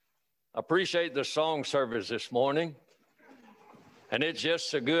Appreciate the song service this morning. And it's just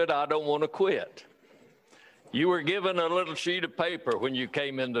so good, I don't want to quit. You were given a little sheet of paper when you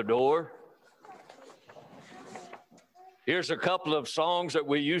came in the door. Here's a couple of songs that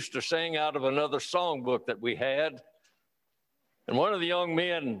we used to sing out of another songbook that we had. And one of the young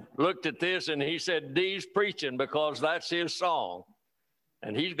men looked at this and he said, Dee's preaching because that's his song.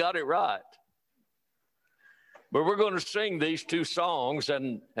 And he's got it right. But we're going to sing these two songs,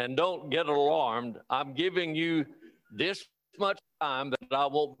 and don't get alarmed. I'm giving you this much time that I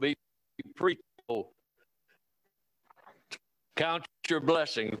won't be preaching. Count your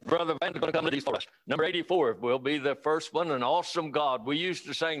blessings. Brother Van's going to come to these for us. Number 84 will be the first one, An Awesome God. We used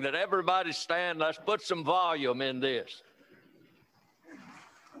to sing that. Everybody stand. Let's put some volume in this.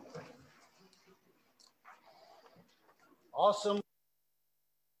 Awesome.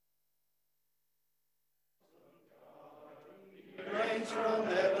 Reigns from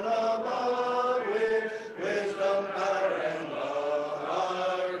heaven above with wisdom, power, and love.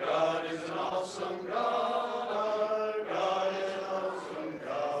 Our God is an awesome God. Our God is an awesome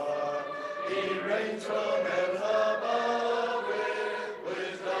God. He reigns from heaven above with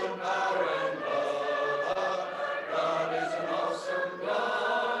wisdom, power, and love. Our God is an awesome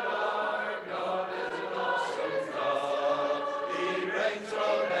God. Our God is an awesome God. He reigns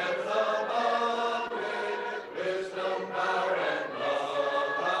from heaven above with wisdom, power, and love.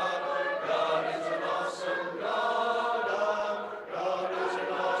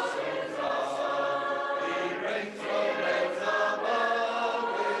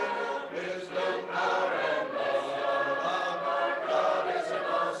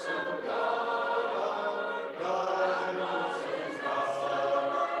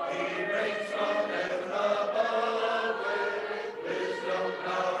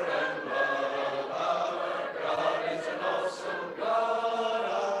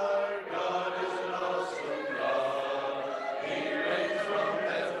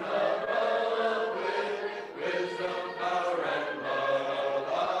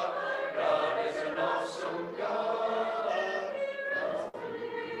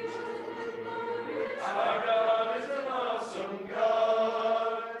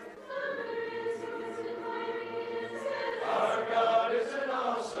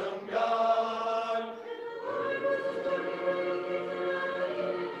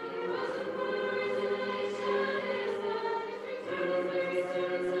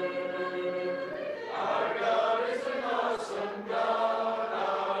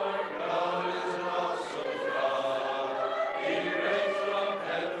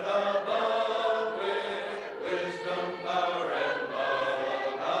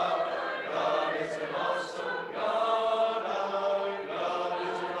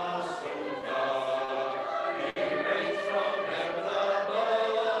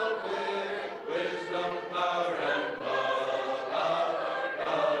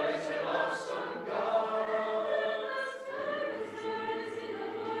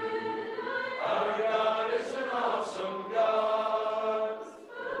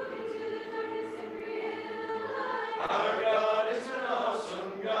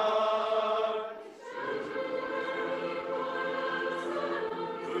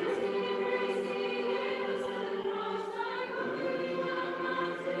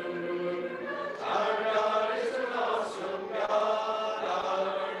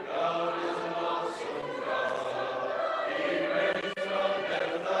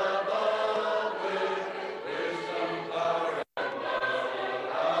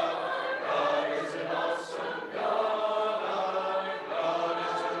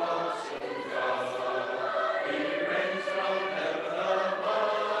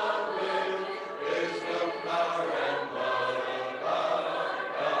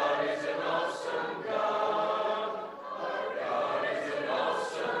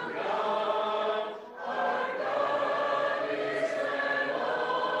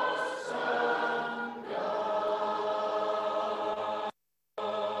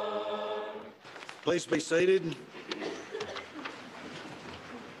 Please be seated.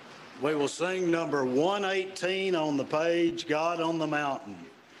 We will sing number 118 on the page, God on the Mountain.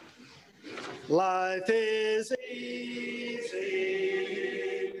 Life is easy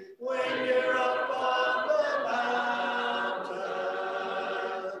when you're up on the mountain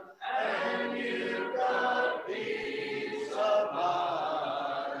and you've got peace of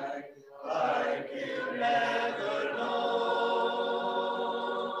mind like you never know.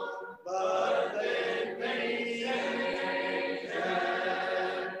 But then things change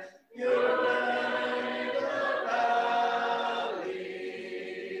and you're in the valley.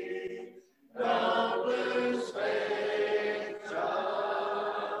 Don't lose faith,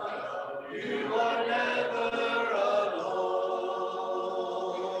 You are never alone,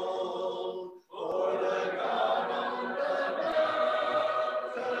 for the God on the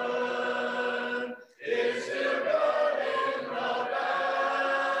mountain is still God in the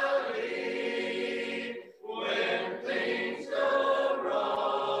valley when things go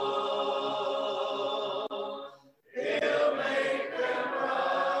wrong. He'll make them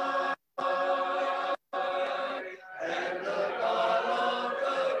right, and the God of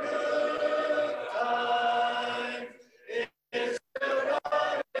the good times is still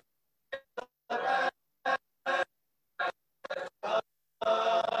God in the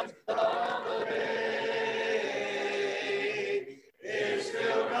times of the day, is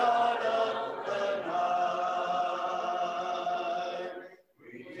still God of the night.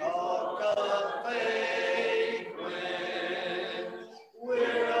 We talk of faith when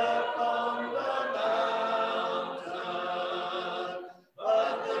we're upon the mountain,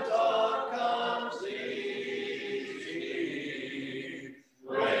 but the talk comes easy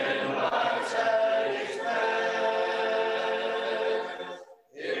when life's at its best.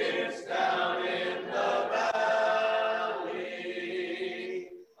 It's down in the valley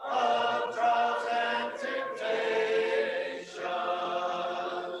of trials and temptations.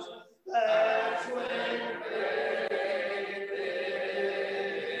 That's when faith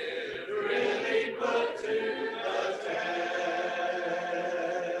is really put to the test.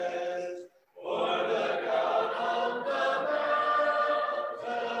 For the God on the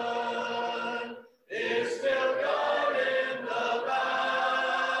mountain is still God in the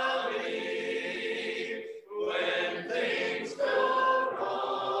valley when things go wrong.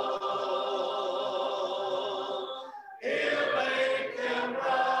 He'll make them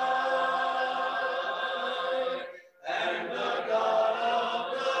right, and the God of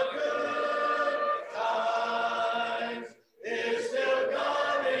the good times is still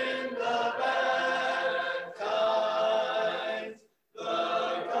God in the bad times. The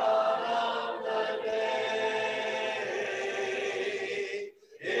God of the day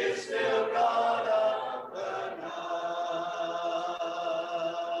is still God of the night.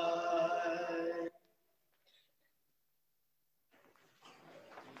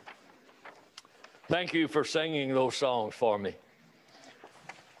 Thank you for singing those songs for me.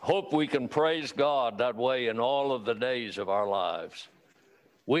 Hope we can praise God that way in all of the days of our lives.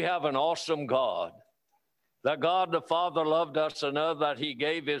 We have an awesome God. That God the Father loved us enough that he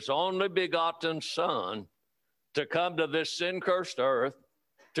gave his only begotten Son to come to this sin-cursed earth,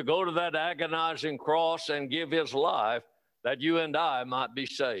 to go to that agonizing cross and give his life that you and I might be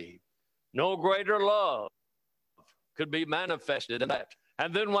saved. No greater love could be manifested in that.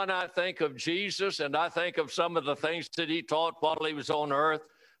 And then when I think of Jesus and I think of some of the things that he taught while he was on earth,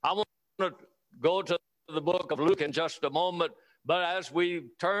 I want to go to the book of Luke in just a moment. But as we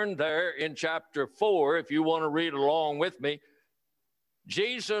turn there in chapter 4, if you want to read along with me,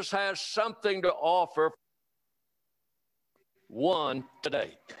 Jesus has something to offer one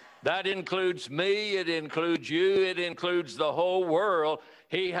today. That includes me, it includes you, it includes the whole world.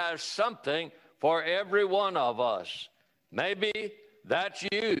 He has something for every one of us. Maybe that's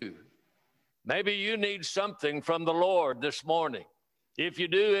you. Maybe you need something from the Lord this morning. If you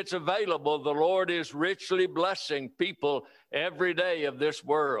do, it's available. The Lord is richly blessing people every day of this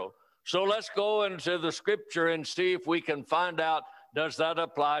world. So let's go into the scripture and see if we can find out, does that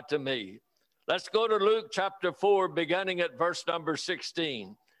apply to me? Let's go to Luke chapter 4, beginning at verse number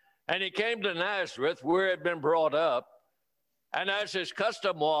 16. And he came to Nazareth, where he had been brought up. And as his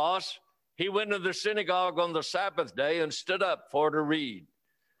custom was, he went to the synagogue on the Sabbath day and stood up for to read.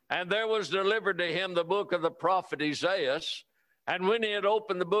 And there was delivered to him the book of the prophet Isaiah. And when he had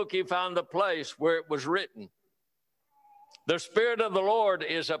opened the book, he found the place where it was written, "The Spirit of the Lord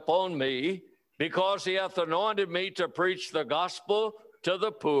is upon me, because he hath anointed me to preach the gospel to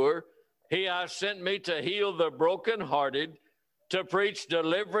the poor. He hath sent me to heal the brokenhearted, to preach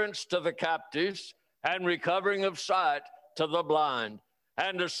deliverance to the captives, and recovering of sight to the blind,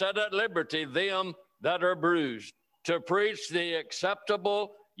 and to set at liberty them that are bruised, to preach the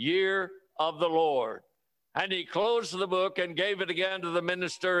acceptable year of the Lord." And he closed the book and gave it again to the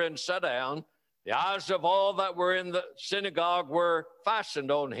minister and sat down. The eyes of all that were in the synagogue were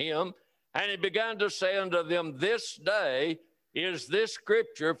fastened on him. And he began to say unto them, "This day is this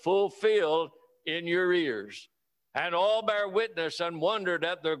scripture fulfilled in your ears." And all bare witness and wondered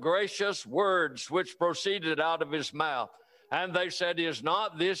at the gracious words which proceeded out of his mouth. And they said, "Is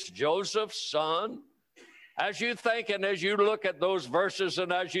not this Joseph's son?" As you think and as you look at those verses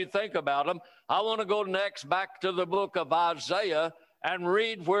and as you think about them, I want to go next back to the book of Isaiah and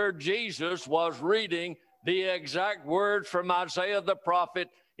read where Jesus was reading the exact words from Isaiah the prophet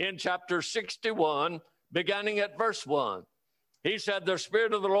in chapter 61, beginning at verse 1. He said, the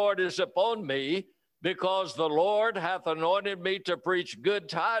Spirit of the Lord is upon me, because the Lord hath anointed me to preach good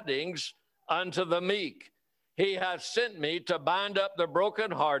tidings unto the meek. He hath sent me to bind up the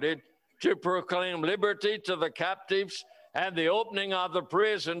brokenhearted, to proclaim liberty to the captives, and the opening of the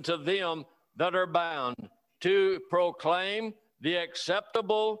prison to them that are bound, to proclaim the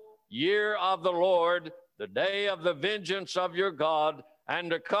acceptable year of the Lord, the day of the vengeance of your God, and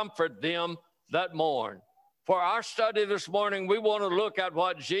to comfort them that mourn. For our study this morning, we want to look at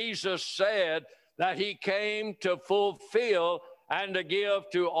what Jesus said that he came to fulfill and to give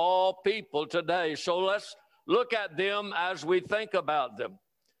to all people today. So let's look at them as we think about them.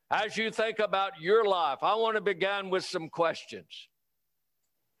 As you think about your life, I want to begin with some questions.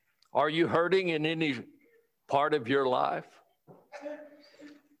 Are you hurting in any part of your life?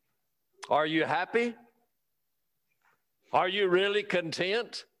 Are you happy? Are you really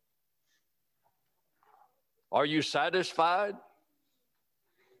content? Are you satisfied?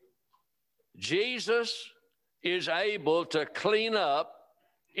 Jesus is able to clean up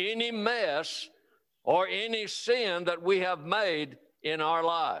any mess or any sin that we have made in our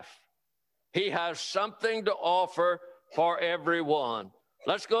life. He has something to offer for everyone.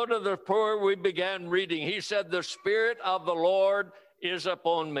 Let's go to the prayer we began reading. He said, the Spirit of the Lord is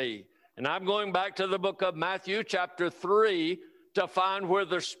upon me. And I'm going back to the book of Matthew, chapter 3, to find where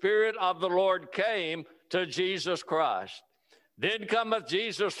the Spirit of the Lord came to Jesus Christ. Then cometh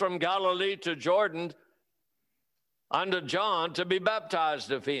Jesus from Galilee to Jordan unto John to be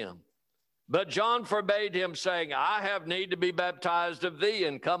baptized of him. But John forbade him, saying, I have need to be baptized of thee,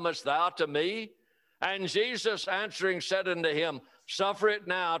 and comest thou to me? And Jesus answering said unto him, Suffer it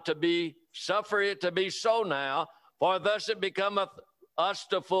to be so now, for thus it becometh us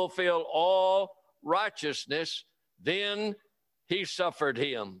to fulfill all righteousness. Then he suffered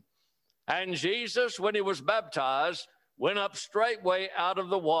him. And Jesus, when he was baptized, went up straightway out of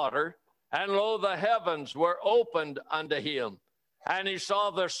the water, and lo, the heavens were opened unto him. And he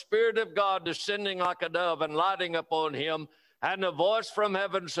saw the Spirit of God descending like a dove and lighting upon him, and a voice from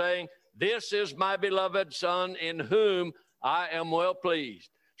heaven saying, This is my beloved Son, in whom I am well pleased.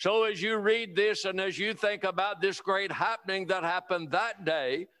 So as you read this and as you think about this great happening that happened that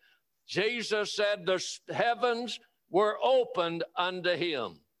day, Jesus said the heavens were opened unto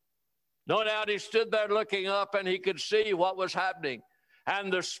him. No doubt he stood there looking up and he could see what was happening.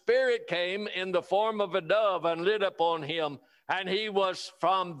 And the Spirit came in the form of a dove and lit upon him. And he was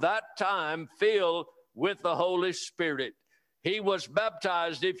from that time filled with the Holy Spirit. He was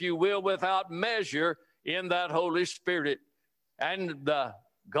baptized, if you will, without measure in that Holy Spirit. And the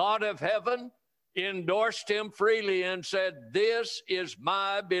God of heaven endorsed him freely and said, This is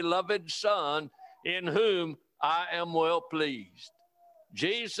my beloved Son, in whom I am well pleased.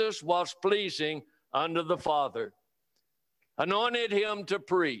 Jesus was pleasing unto the Father. Anointed him to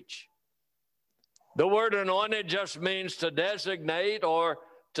preach. The word anointed just means to designate or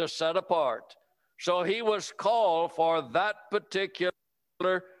to set apart. So he was called for that particular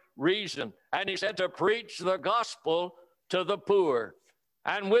reason. And he said to preach the gospel to the poor.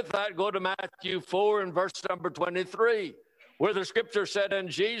 And with that, go to Matthew 4 and verse number 23, where the scripture said, And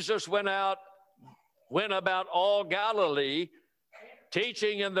Jesus went about all Galilee,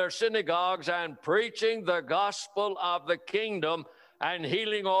 teaching in their synagogues and preaching the gospel of the kingdom and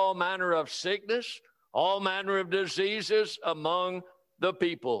healing all manner of sickness, all manner of diseases among the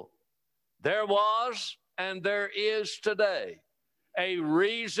people. There was and there is today a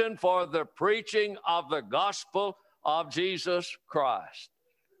reason for the preaching of the gospel of Jesus Christ.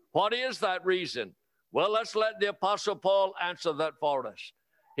 What is that reason? Well, let's let the Apostle Paul answer that for us.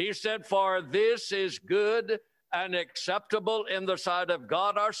 He said, For this is good and acceptable in the sight of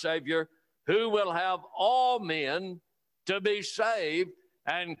God our Savior, who will have all men to be saved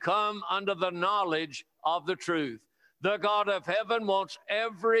and come under the knowledge of the truth. The God of heaven wants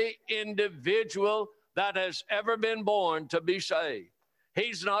every individual that has ever been born to be saved.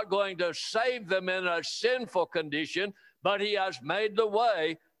 He's not going to save them in a sinful condition, but he has made the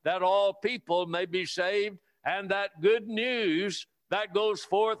way that all people may be saved. And that good news that goes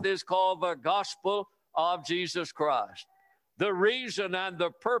forth is called the gospel of Jesus Christ. The reason and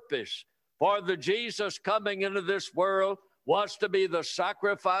the purpose for the Jesus coming into this world was to be the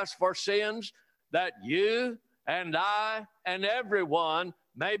sacrifice for sins, that you and I and everyone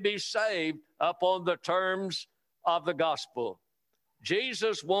may be saved upon the terms of the gospel.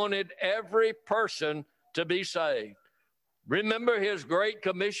 Jesus wanted every person to be saved. Remember his great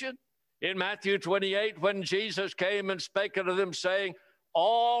commission in Matthew 28, when Jesus came and spake unto them, saying,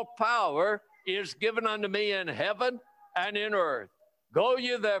 All power is given unto me in heaven and in earth. Go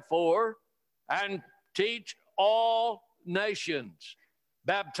ye therefore and teach all nations,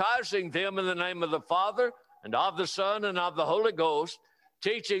 baptizing them in the name of the Father and of the Son and of the Holy Ghost,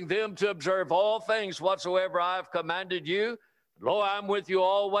 teaching them to observe all things whatsoever I have commanded you. Lo, I'm with you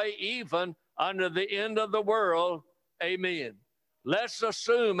always, even unto the end of the world. Amen. Let's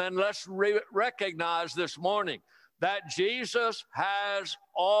assume and let's recognize this morning that Jesus has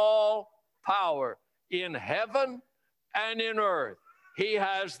all power in heaven and in earth. He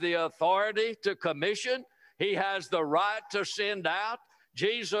has the authority to commission. He has the right to send out.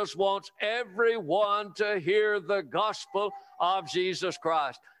 Jesus wants everyone to hear the gospel of Jesus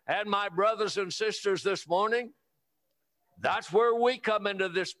Christ. And my brothers and sisters, this morning, that's where we come into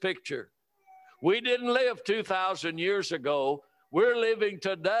this picture. We didn't live 2,000 years ago. We're living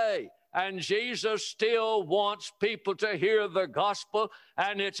today. And Jesus still wants people to hear the gospel,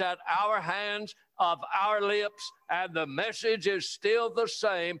 and it's at our hands, of our lips, and the message is still the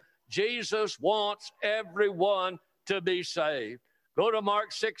same. Jesus wants everyone to be saved. Go to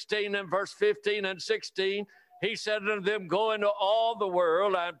Mark 16 and verse 15 and 16. He said unto them, go into all the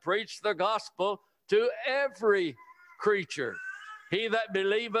world and preach the gospel to every creature. He that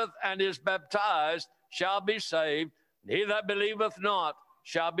believeth and is baptized shall be saved. He that believeth not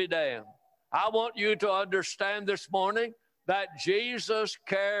shall be damned. I want you to understand this morning that Jesus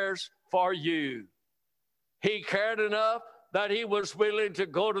cares for you. He cared enough that he was willing to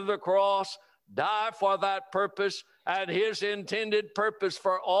go to the cross, die for that purpose, and his intended purpose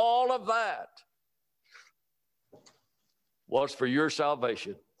for all of that was for your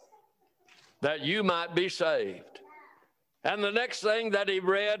salvation, that you might be saved. And the next thing that he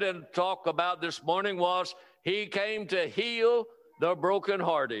read and talked about this morning was he came to heal the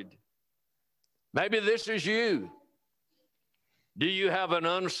brokenhearted. Maybe this is you. Do you have an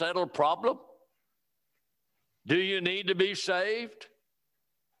unsettled problem? Do you need to be saved?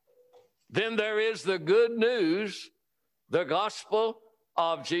 Then there is the good news, the gospel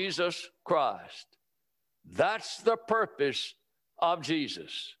of Jesus Christ. That's the purpose of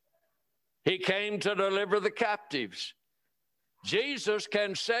Jesus. He came to deliver the captives. Jesus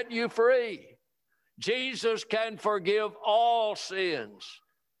can set you free. Jesus can forgive all sins.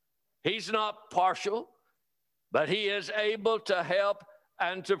 He's not partial, but he is able to help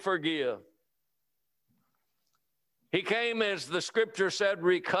and to forgive. He came, as the scripture said,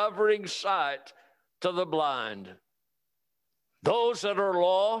 recovering sight to the blind. Those that are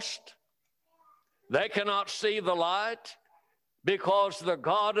lost, they cannot see the light because the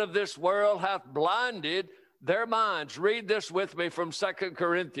God of this world hath blinded their minds. Read this with me from 2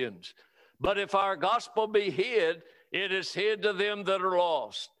 Corinthians. But if our gospel be hid, it is hid to them that are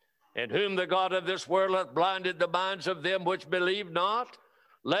lost, in whom the God of this world hath blinded the minds of them which believe not,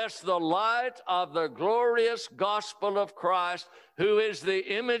 lest the light of the glorious gospel of Christ, who is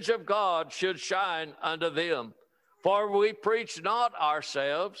the image of God, should shine unto them. For we preach not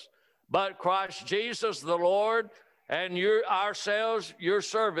ourselves, but Christ Jesus the Lord, and ourselves your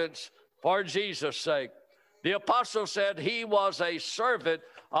servants for Jesus' sake. The apostle said he was a servant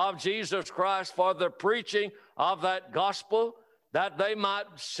of Jesus Christ for the preaching of that gospel, that they might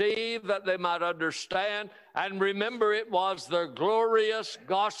see, that they might understand, and remember it was the glorious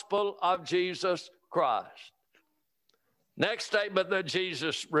gospel of Jesus Christ. Next statement that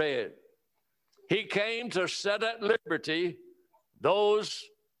Jesus read. He came to set at liberty those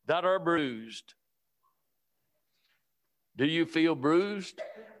that are bruised. Do you feel bruised?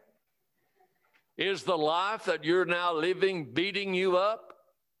 Is the life that you're now living beating you up?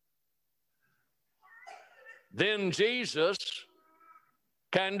 Then Jesus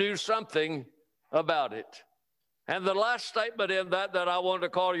can do something about it. And the last statement in that I want to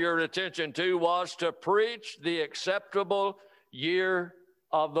call your attention to was to preach the acceptable year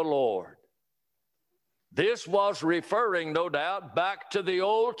of the Lord. This was referring, no doubt, back to the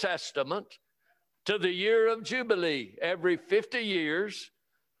Old Testament, to the year of Jubilee. Every 50 years,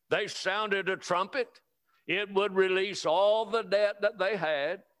 they sounded a trumpet. It would release all the debt that they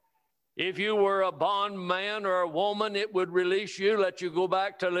had. If you were a bondman or a woman, it would release you, let you go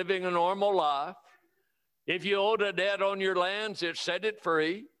back to living a normal life. If you owed a debt on your lands, it set it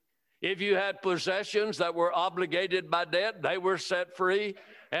free. If you had possessions that were obligated by debt, they were set free,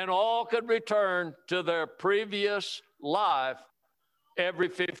 and all could return to their previous life every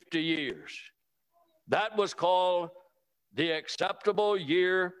 50 years. That was called the acceptable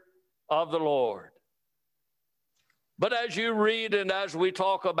year of the Lord. But as you read and as we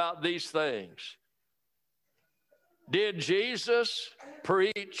talk about these things, did Jesus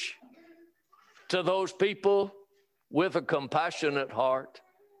preach to those people with a compassionate heart?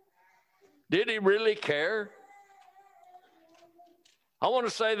 Did he really care? I want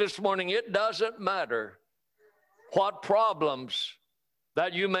to say this morning, it doesn't matter what problems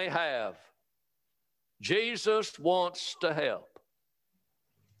that you may have. Jesus wants to help.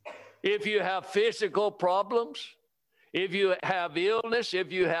 If you have physical problems, if you have illness,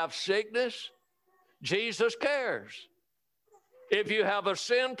 if you have sickness, Jesus cares. If you have a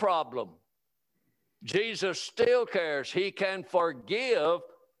sin problem, Jesus still cares. He can forgive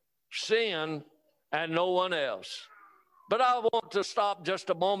sin and no one else. But I want to stop just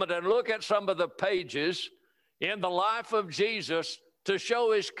a moment and look at some of the pages in the life of Jesus to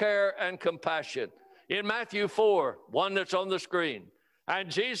show his care and compassion. In Matthew 4, one that's on the screen, and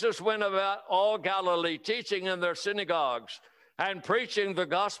Jesus went about all Galilee, teaching in their synagogues and preaching the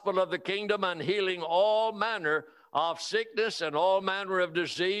gospel of the kingdom and healing all manner of sickness and all manner of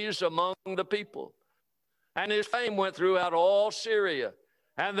disease among the people. And his fame went throughout all Syria,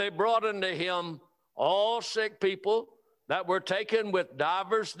 and they brought unto him all sick people that were taken with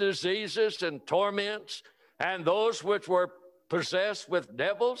divers diseases and torments, and those which were possessed with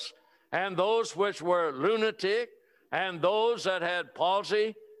devils, and those which were lunatic, and those that had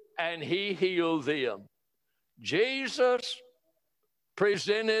palsy, and he healed them. Jesus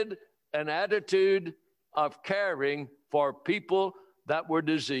presented an attitude of caring for people that were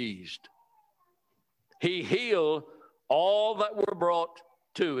diseased. He healed all that were brought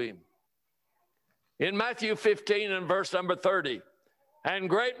to him. In Matthew 15 and verse number 30, and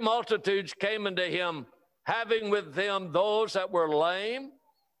great multitudes came unto him, having with them those that were lame,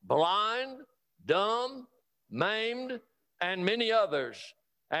 blind, dumb, maimed, and many others,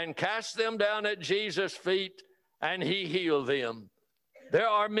 and cast them down at Jesus' feet, and he healed them. There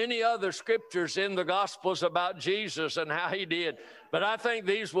are many other scriptures in the Gospels about Jesus and how he did, but I think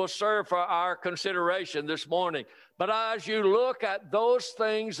these will serve for our consideration this morning. But as you look at those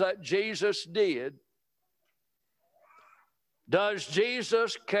things that Jesus did, does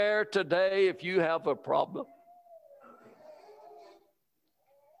Jesus care today if you have a problem?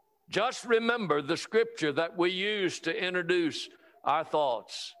 Just remember the scripture that we use to introduce our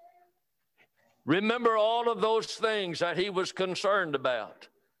thoughts. Remember all of those things that he was concerned about.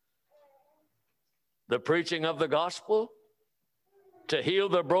 The preaching of the gospel, to heal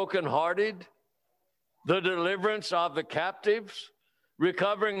the brokenhearted, the deliverance of the captives,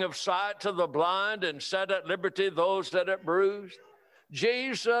 recovering of sight to the blind, and set at liberty those that are bruised.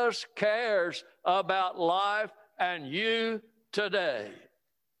 Jesus cares about life and you today.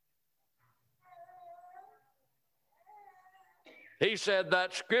 He said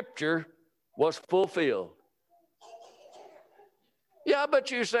that scripture was fulfilled. Yeah, but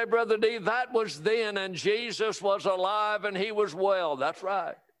you say, Brother D, that was then and Jesus was alive and he was well. That's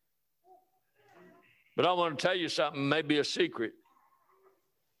right. But I want to tell you something, maybe a secret.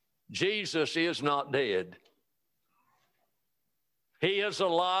 Jesus is not dead. He is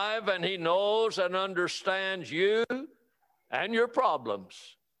alive and he knows and understands you and your problems.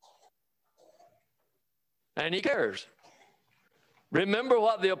 And he cares. Remember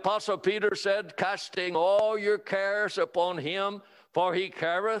what the Apostle Peter said, casting all your cares upon him, for he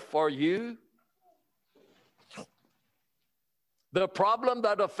careth for you. The problem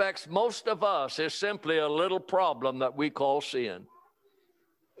that affects most of us is simply a little problem that we call sin.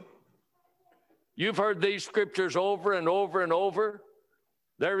 You've heard these scriptures over and over and over.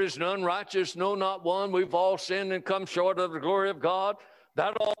 There is none righteous, no, not one. We've all sinned and come short of the glory of God.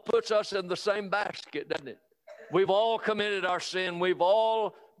 That all puts us in the same basket, doesn't it? We've all committed our sin. We've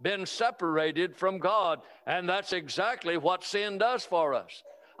all been separated from God. And that's exactly what sin does for us.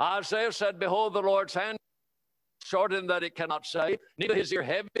 Isaiah said, behold, the Lord's hand shortened that it cannot save, neither his ear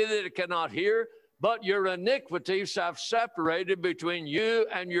heavy that it cannot hear. But your iniquities have separated between you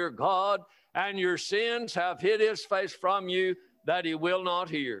and your God, and your sins have hid his face from you that he will not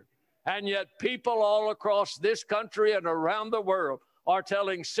hear. And yet people all across this country and around the world are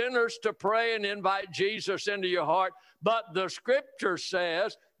telling sinners to pray and invite Jesus into your heart. But the scripture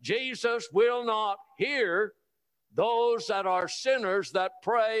says Jesus will not hear those that are sinners that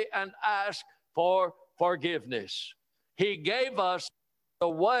pray and ask for forgiveness. He gave us the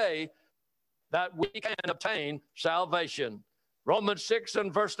way that we can obtain salvation. Romans 6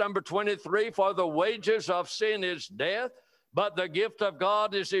 and verse number 23, for the wages of sin is death, but the gift of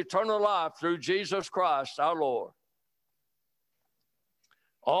God is eternal life through Jesus Christ our Lord.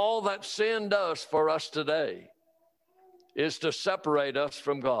 All that sin does for us today is to separate us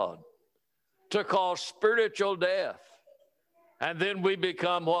from God, to cause spiritual death, and then we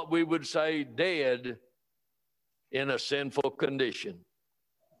become what we would say dead in a sinful condition.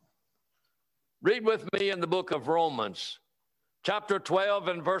 Read with me in the book of Romans, chapter 12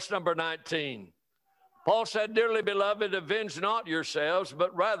 and verse number 19. Paul said, dearly beloved, avenge not yourselves,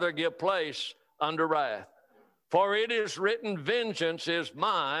 but rather give place unto wrath. For it is written, vengeance is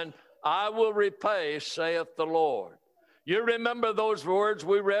mine, I will repay, saith the Lord. You remember those words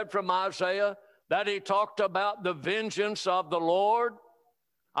we read from Isaiah, that he talked about the vengeance of the Lord?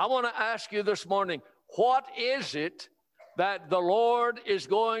 I want to ask you this morning, what is it that the Lord is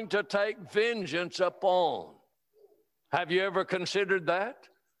going to take vengeance upon? Have you ever considered that?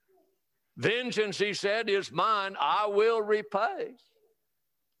 Vengeance, he said, is mine, I will repay.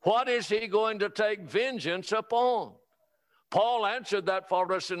 What is he going to take vengeance upon? Paul answered that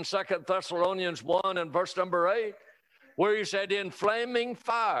for us in 2 Thessalonians 1 and verse number 8, where he said, in flaming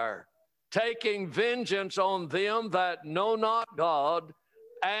fire, taking vengeance on them that know not God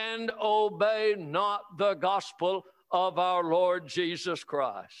and obey not the gospel of our Lord Jesus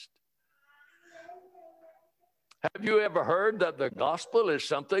Christ. Have you ever heard that the gospel is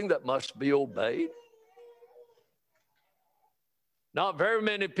something that must be obeyed? Not very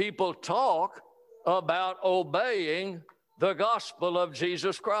many people talk about obeying the gospel of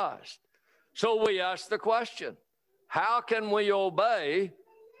Jesus Christ. So we ask the question, how can we obey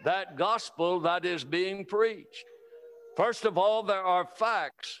that gospel that is being preached? First of all, there are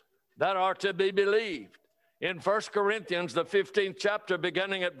facts that are to be believed. In 1 Corinthians, the 15th chapter,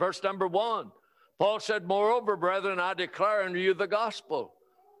 beginning at verse number 1, Paul said, moreover, brethren, I declare unto you the gospel,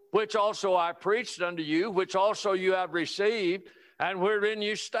 which also I preached unto you, which also you have received, and wherein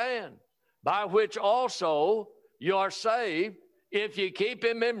you stand, by which also you are saved, if you keep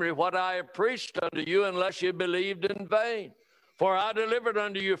in memory what I have preached unto you, unless you believed in vain. For I delivered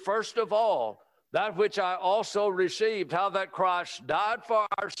unto you first of all that which I also received, how that Christ died for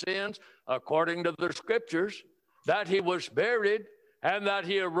our sins according to the scriptures, that he was buried, and that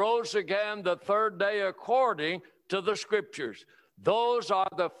he arose again the third day according to the scriptures. Those are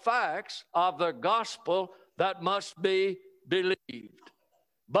the facts of the gospel that must be believed.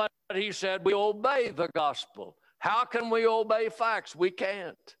 But he said we obey the gospel. How can we obey facts? We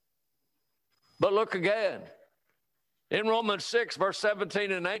can't. But look again. In Romans 6, verse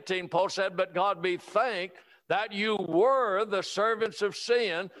 17 and 18, Paul said, but God be thanked that you were the servants of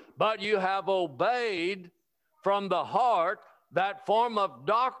sin, but you have obeyed from the heart that form of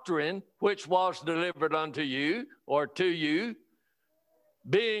doctrine which was delivered unto you, or to you.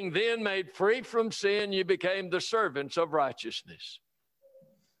 Being then made free from sin, you became the servants of righteousness.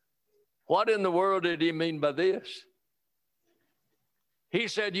 What in the world did he mean by this? He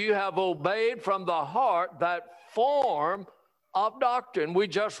said, you have obeyed from the heart that form of doctrine. We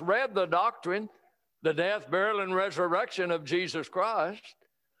just read the doctrine, the death, burial, and resurrection of Jesus Christ.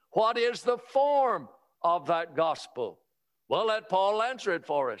 What is the form of that gospel? Well, let Paul answer it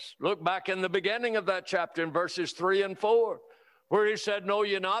for us. Look back in the beginning of that chapter in verses 3 and 4, where he said, know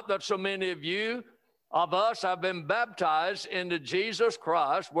ye not that so many of you, of us, have been baptized into Jesus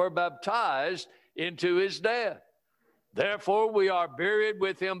Christ, were baptized into his death. Therefore, we are buried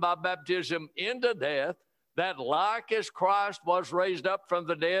with him by baptism into death, that like as Christ was raised up from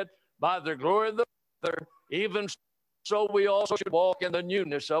the dead by the glory of the Father, even so we also should walk in the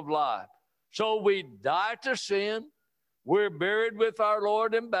newness of life. So we die to sin, we're buried with our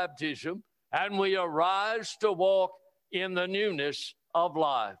Lord in baptism, and we arise to walk in the newness of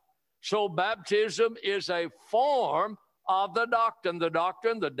life. So baptism is a form of the doctrine,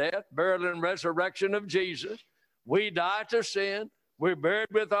 the death, burial, and resurrection of Jesus. We die to sin, we're buried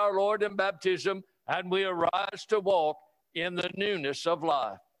with our Lord in baptism, and we arise to walk in the newness of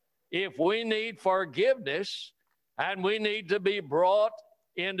life. If we need forgiveness and we need to be brought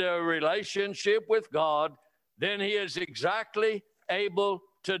into a relationship with God, then he is exactly able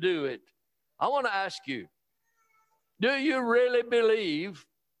to do it. I want to ask you, do you really believe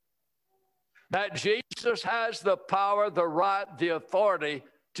that Jesus has the power, the right, the authority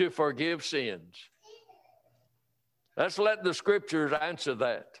to forgive sins? Let's let the scriptures answer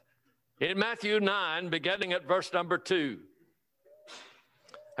that. In Matthew 9, beginning at verse number 2,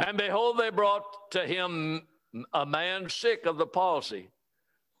 and behold, they brought to him a man sick of the palsy,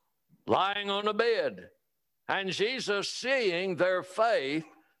 lying on a bed. And Jesus, seeing their faith,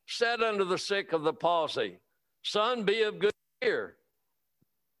 said unto the sick of the palsy, Son, be of good cheer,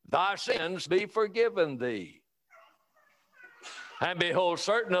 thy sins be forgiven thee. And behold,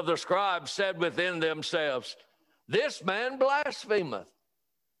 certain of the scribes said within themselves, This man blasphemeth.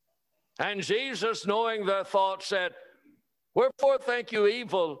 And Jesus, knowing their thoughts, said, Wherefore think you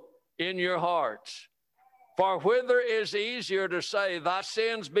evil in your hearts? For whether is easier to say, Thy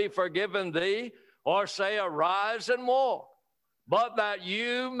sins be forgiven thee, or say, Arise and walk? But that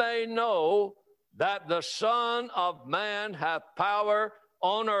you may know that the Son of Man hath power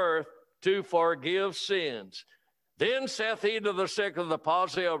on earth to forgive sins. Then saith he to the sick of the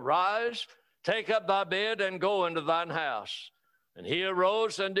palsy, Arise, take up thy bed, and go into thine house. And he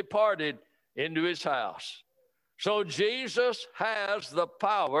arose and departed into his house. So Jesus has the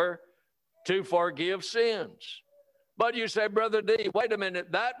power to forgive sins. But you say, Brother D, wait a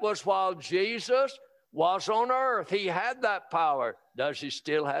minute, that was while Jesus was on earth. He had that power. Does he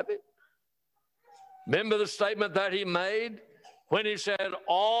still have it? Remember the statement that he made when he said,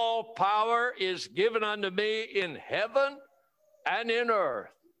 all power is given unto me in heaven and in earth.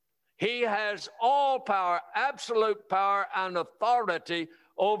 He has all power, absolute power and authority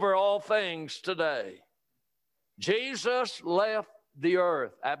over all things today. Jesus left the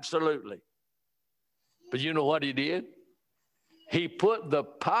earth, absolutely. But you know what he did? He put the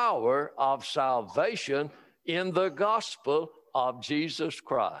power of salvation in the gospel of Jesus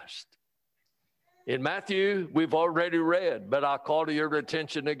Christ. In Matthew, we've already read, but I'll call to your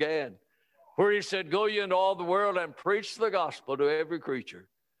attention again, where he said, Go ye into all the world and preach the gospel to every creature.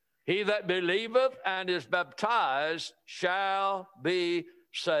 He that believeth and is baptized shall be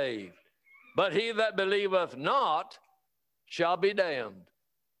saved. But he that believeth not shall be damned.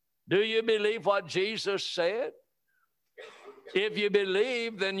 Do you believe what Jesus said? If you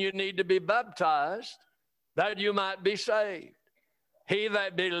believe, then you need to be baptized that you might be saved. He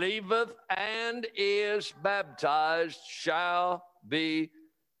that believeth and is baptized shall be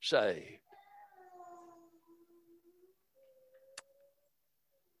saved.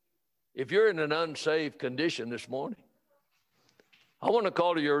 If you're in an unsaved condition this morning, I want to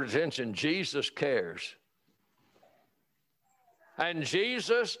call to your attention, Jesus cares. And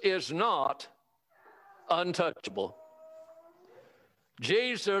Jesus is not untouchable.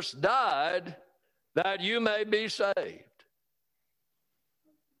 Jesus died that you may be saved.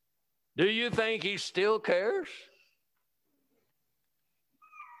 Do you think he still cares?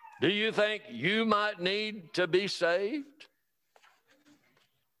 Do you think you might need to be saved?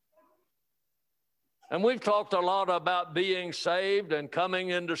 And we've talked a lot about being saved and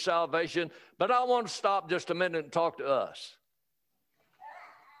coming into salvation, but I want to stop just a minute and talk to us.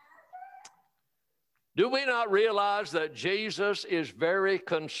 Do we not realize that Jesus is very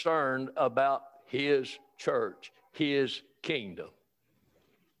concerned about his church, his kingdom?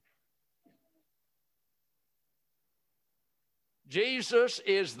 Jesus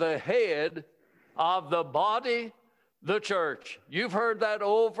is the head of the body, the church. You've heard that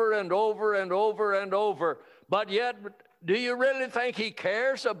over and over and over and over. But yet, do you really think he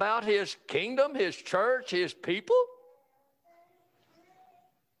cares about his kingdom, his church, his people?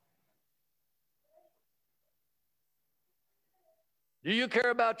 Do you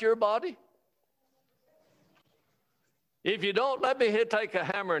care about your body? If you don't, let me take a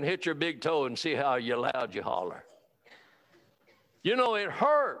hammer and hit your big toe and see how loud you holler. You know, it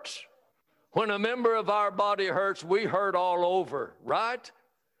hurts. When a member of our body hurts, we hurt all over, right?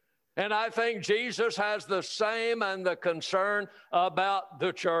 And I think Jesus has the same and the concern about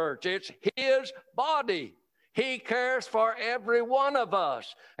the church. It's his body. He cares for every one of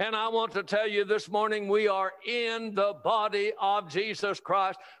us. And I want to tell you this morning, we are in the body of Jesus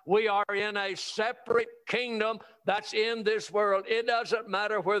Christ. We are in a separate kingdom that's in this world. It doesn't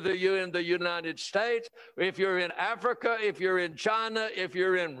matter whether you're in the United States, if you're in Africa, if you're in China, if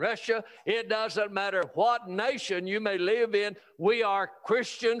you're in Russia. It doesn't matter what nation you may live in. We are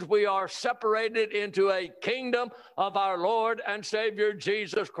Christians. We are separated into a kingdom of our Lord and Savior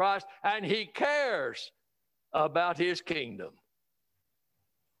Jesus Christ, and he cares about his kingdom.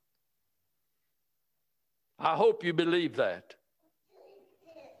 I hope you believe that.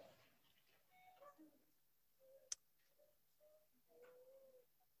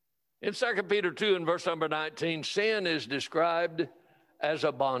 In 2 Peter 2 and verse number 19, sin is described as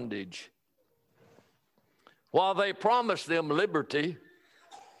a bondage. While they promise them liberty,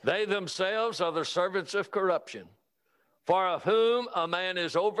 they themselves are the servants of corruption. For of whom a man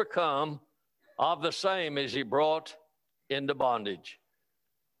is overcome, of the same is he brought into bondage.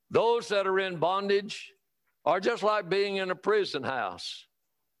 Those that are in bondage are just like being in a prison house.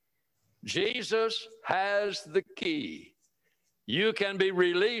 Jesus has the key. You can be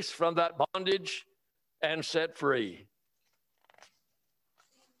released from that bondage and set free.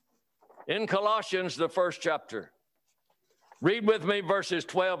 In Colossians, the first chapter, read with me verses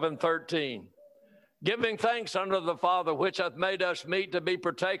 12 and 13. Giving thanks unto the Father, which hath made us meet to be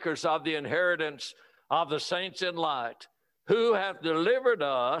partakers of the inheritance of the saints in light, who hath delivered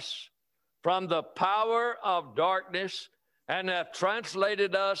us from the power of darkness and hath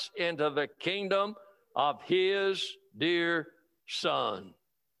translated us into the kingdom of his dear Son.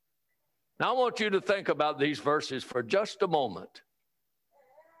 Now I want you to think about these verses for just a moment.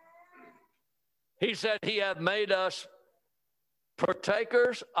 He said he hath made us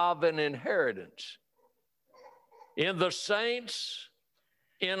partakers of an inheritance in the saints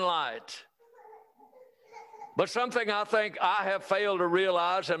in light. But something I think I have failed to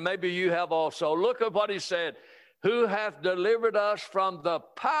realize, and maybe you have also, look at what he said, who hath delivered us from the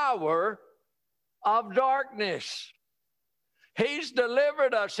power of darkness. He's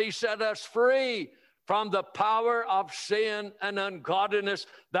delivered us. He set us free from the power of sin and ungodliness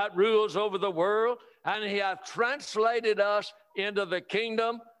that rules over the world, and he hath translated us into the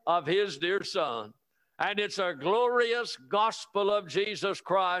kingdom of his dear Son. And it's a glorious gospel of Jesus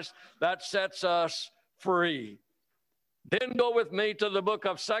Christ that sets us free. Then go with me to the book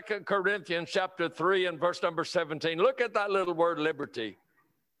of 2 Corinthians chapter 3 and verse number 17. Look at that little word, liberty.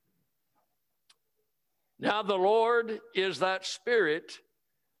 Now the Lord is that Spirit,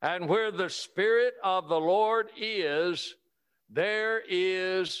 and where the Spirit of the Lord is, there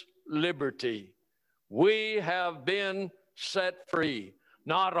is liberty. We have been set free,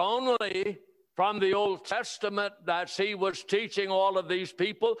 not only from the Old Testament that he was teaching all of these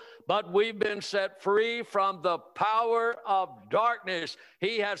people, but we've been set free from the power of darkness.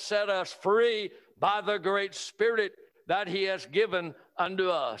 He has set us free by the great Spirit that he has given unto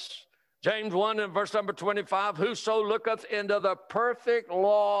us. James 1 and verse number 25, whoso looketh into the perfect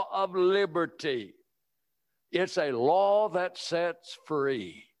law of liberty. It's a law that sets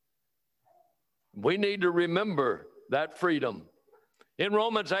free. We need to remember that freedom. In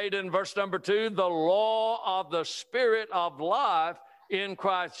Romans 8 and verse number 2, the law of the Spirit of life in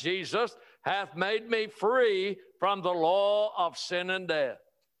Christ Jesus hath made me free from the law of sin and death.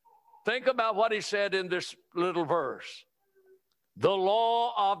 Think about what he said in this little verse. The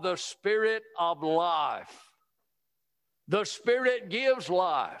law of the Spirit of life. The Spirit gives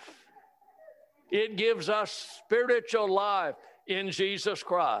life. It gives us spiritual life in Jesus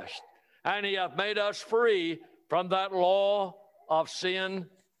Christ. And he hath made us free from that law of sin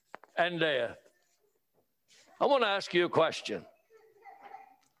and death. I want to ask you a question.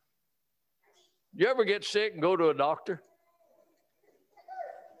 You ever get sick and go to a doctor?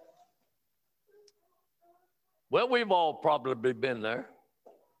 Well, we've all probably been there.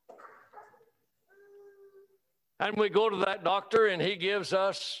 And we go to that doctor and he gives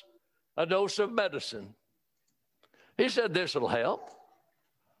us a dose of medicine. He said, this will help.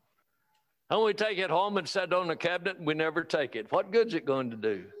 And we take it home and set it on the cabinet and we never take it. What good's it going to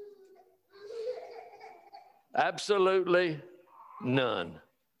do? Absolutely none.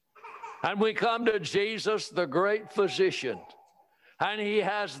 And we come to Jesus, the great physician, and he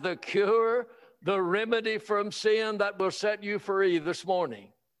has the cure, the remedy from sin that will set you free this morning.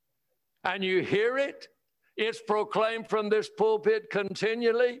 And you hear it, it's proclaimed from this pulpit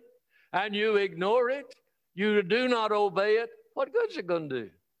continually, and you ignore it, you do not obey it. What good is it going to do?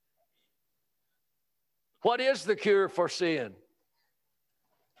 What is the cure for sin?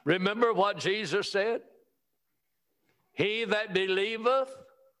 Remember what Jesus said? He that believeth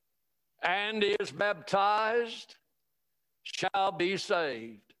and is baptized shall be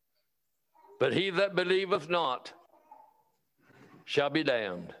saved. But he that believeth not shall be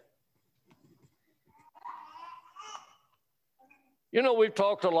damned. You know, we've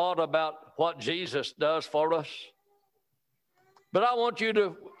talked a lot about what Jesus does for us. But I want you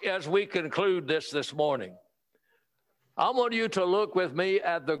to, as we conclude this morning, I want you to look with me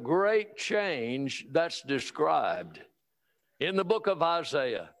at the great change that's described in the book of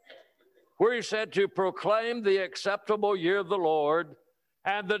Isaiah, where he said to proclaim the acceptable year of the Lord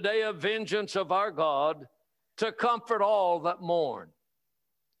and the day of vengeance of our God, to comfort all that mourn,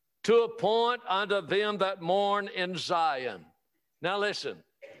 to appoint unto them that mourn in Zion. Now listen,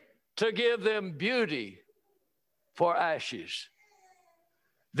 to give them beauty for ashes,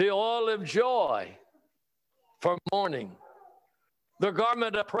 the oil of joy for mourning, the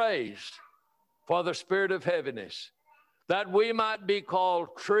garment of praise for the spirit of heaviness, that we might be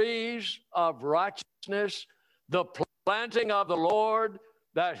called trees of righteousness, the planting of the Lord,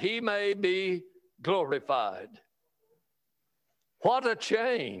 that he may be glorified. What a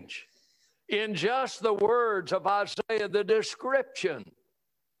change in just the words of Isaiah, the description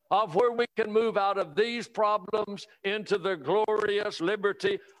of where we can move out of these problems into the glorious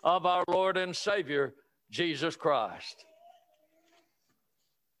liberty of our Lord and Savior, Jesus Christ.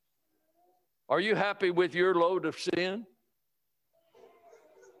 Are you happy with your load of sin?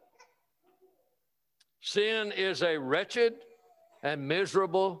 Sin is a wretched and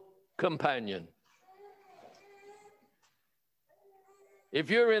miserable companion. If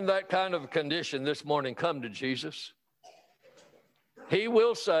you're in that kind of condition this morning, come to Jesus. He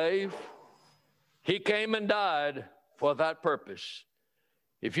will save. He came and died for that purpose.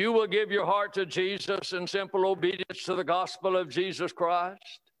 If you will give your heart to Jesus in simple obedience to the gospel of Jesus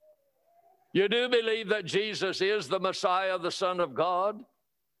Christ, you do believe that Jesus is the Messiah, the Son of God,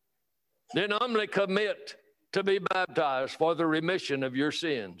 then humbly commit to be baptized for the remission of your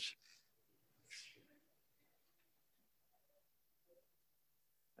sins.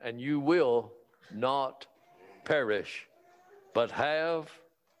 And you will not perish, but have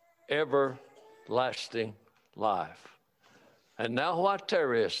everlasting life. And now what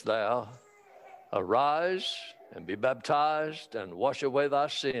tarriest thou? Arise and be baptized and wash away thy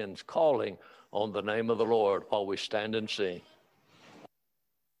sins, calling on the name of the Lord while we stand and sing.